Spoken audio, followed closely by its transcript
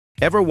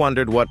Ever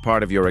wondered what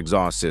part of your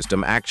exhaust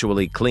system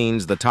actually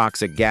cleans the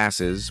toxic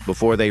gases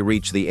before they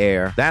reach the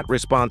air? That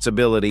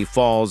responsibility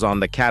falls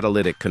on the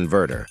catalytic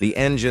converter, the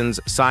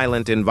engine's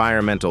silent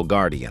environmental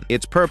guardian.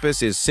 Its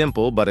purpose is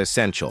simple but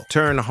essential.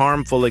 Turn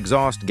harmful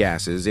exhaust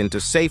gases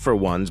into safer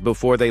ones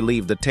before they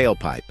leave the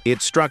tailpipe.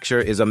 Its structure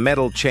is a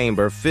metal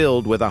chamber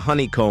filled with a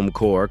honeycomb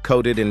core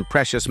coated in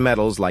precious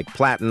metals like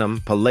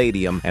platinum,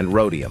 palladium, and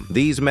rhodium.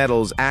 These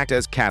metals act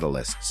as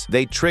catalysts.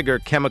 They trigger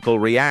chemical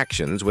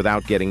reactions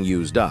without getting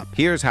used up.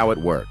 Here's how it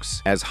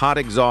works. As hot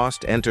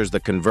exhaust enters the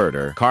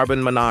converter,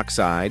 carbon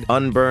monoxide,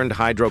 unburned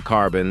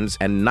hydrocarbons,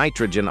 and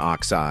nitrogen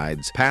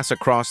oxides pass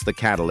across the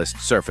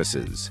catalyst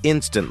surfaces.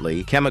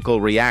 Instantly,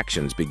 chemical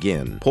reactions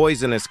begin.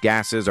 Poisonous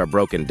gases are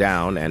broken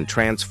down and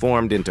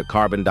transformed into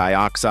carbon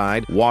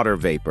dioxide, water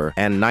vapor,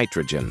 and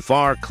nitrogen.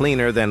 Far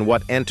cleaner than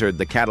what entered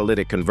the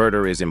catalytic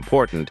converter is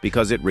important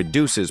because it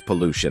reduces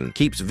pollution,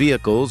 keeps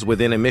vehicles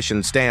within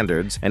emission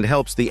standards, and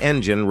helps the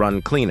engine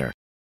run cleaner.